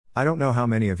I don't know how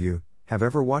many of you have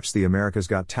ever watched the America's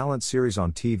Got Talent series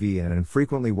on TV and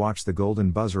infrequently watched the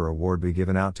Golden Buzzer Award be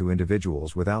given out to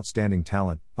individuals with outstanding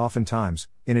talent, oftentimes,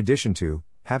 in addition to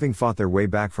having fought their way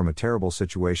back from a terrible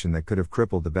situation that could have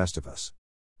crippled the best of us.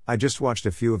 I just watched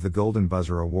a few of the Golden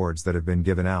Buzzer Awards that have been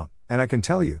given out, and I can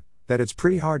tell you that it's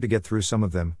pretty hard to get through some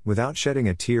of them without shedding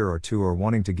a tear or two or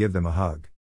wanting to give them a hug.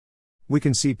 We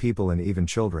can see people, and even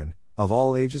children, of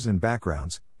all ages and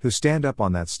backgrounds, who stand up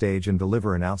on that stage and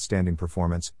deliver an outstanding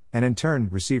performance, and in turn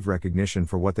receive recognition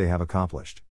for what they have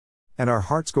accomplished. And our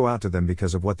hearts go out to them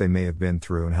because of what they may have been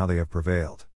through and how they have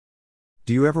prevailed.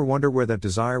 Do you ever wonder where that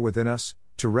desire within us,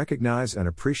 to recognize and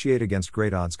appreciate against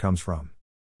great odds, comes from?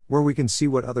 Where we can see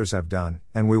what others have done,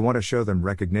 and we want to show them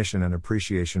recognition and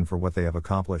appreciation for what they have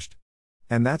accomplished.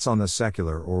 And that's on the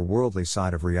secular or worldly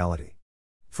side of reality.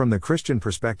 From the Christian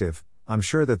perspective, I'm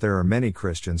sure that there are many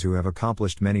Christians who have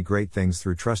accomplished many great things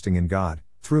through trusting in God,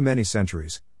 through many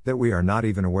centuries, that we are not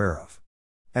even aware of.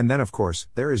 And then of course,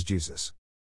 there is Jesus.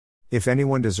 If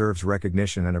anyone deserves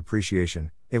recognition and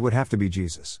appreciation, it would have to be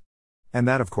Jesus. And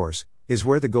that of course, is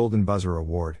where the Golden Buzzer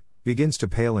Award begins to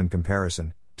pale in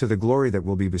comparison to the glory that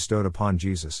will be bestowed upon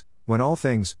Jesus, when all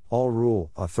things, all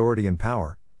rule, authority and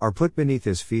power, are put beneath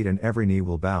his feet and every knee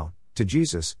will bow to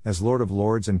Jesus as Lord of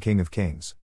Lords and King of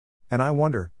Kings. And I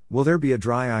wonder, will there be a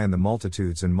dry eye in the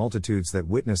multitudes and multitudes that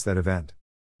witness that event?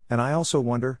 And I also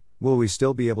wonder, will we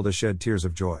still be able to shed tears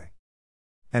of joy?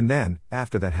 And then,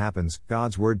 after that happens,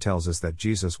 God's word tells us that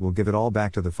Jesus will give it all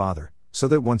back to the Father, so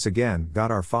that once again,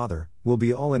 God our Father will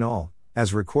be all in all,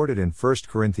 as recorded in 1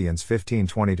 Corinthians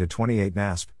 15:20-28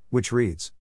 NASB, which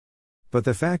reads, "But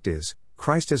the fact is,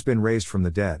 Christ has been raised from the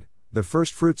dead, the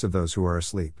first fruits of those who are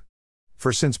asleep.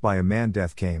 For since by a man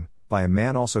death came, by a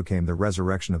man also came the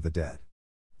resurrection of the dead.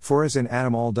 For as in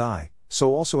Adam all die,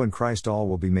 so also in Christ all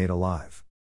will be made alive.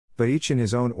 But each in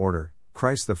his own order,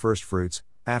 Christ the first fruits,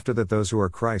 after that those who are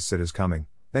Christ's at his coming,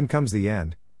 then comes the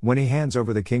end, when he hands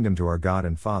over the kingdom to our God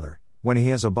and Father, when he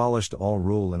has abolished all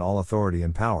rule and all authority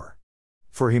and power.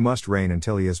 For he must reign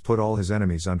until he has put all his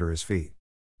enemies under his feet.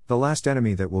 The last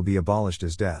enemy that will be abolished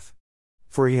is death.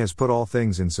 For he has put all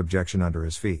things in subjection under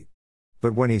his feet."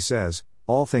 But when he says,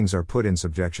 all things are put in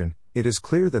subjection, it is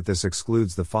clear that this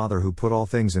excludes the Father who put all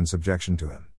things in subjection to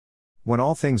him. When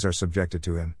all things are subjected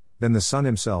to him, then the Son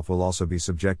himself will also be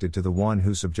subjected to the one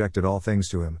who subjected all things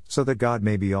to him, so that God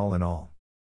may be all in all.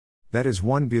 That is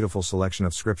one beautiful selection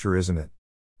of Scripture, isn't it?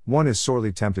 One is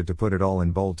sorely tempted to put it all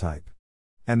in bold type.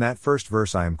 And that first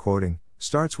verse I am quoting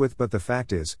starts with, "But the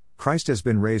fact is, Christ has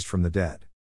been raised from the dead."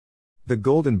 The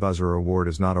Golden Buzzer Award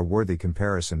is not a worthy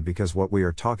comparison because what we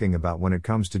are talking about when it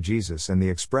comes to Jesus and the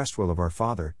expressed will of our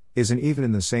Father isn't even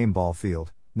in the same ball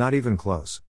field, not even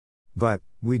close. But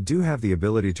we do have the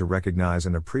ability to recognize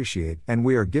and appreciate, and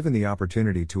we are given the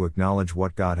opportunity to acknowledge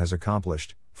what God has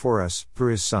accomplished for us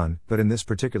through his Son. But in this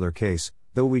particular case,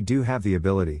 though we do have the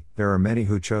ability, there are many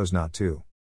who chose not to.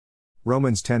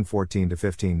 Romans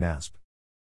 10:14-15 NASB.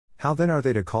 "How then are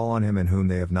they to call on him in whom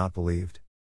they have not believed?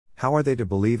 How are they to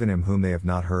believe in him whom they have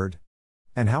not heard?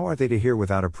 And how are they to hear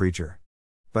without a preacher?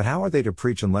 But how are they to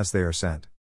preach unless they are sent?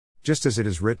 Just as it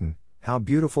is written, how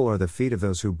beautiful are the feet of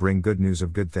those who bring good news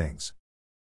of good things."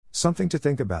 Something to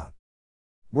think about.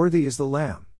 Worthy is the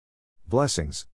Lamb. Blessings.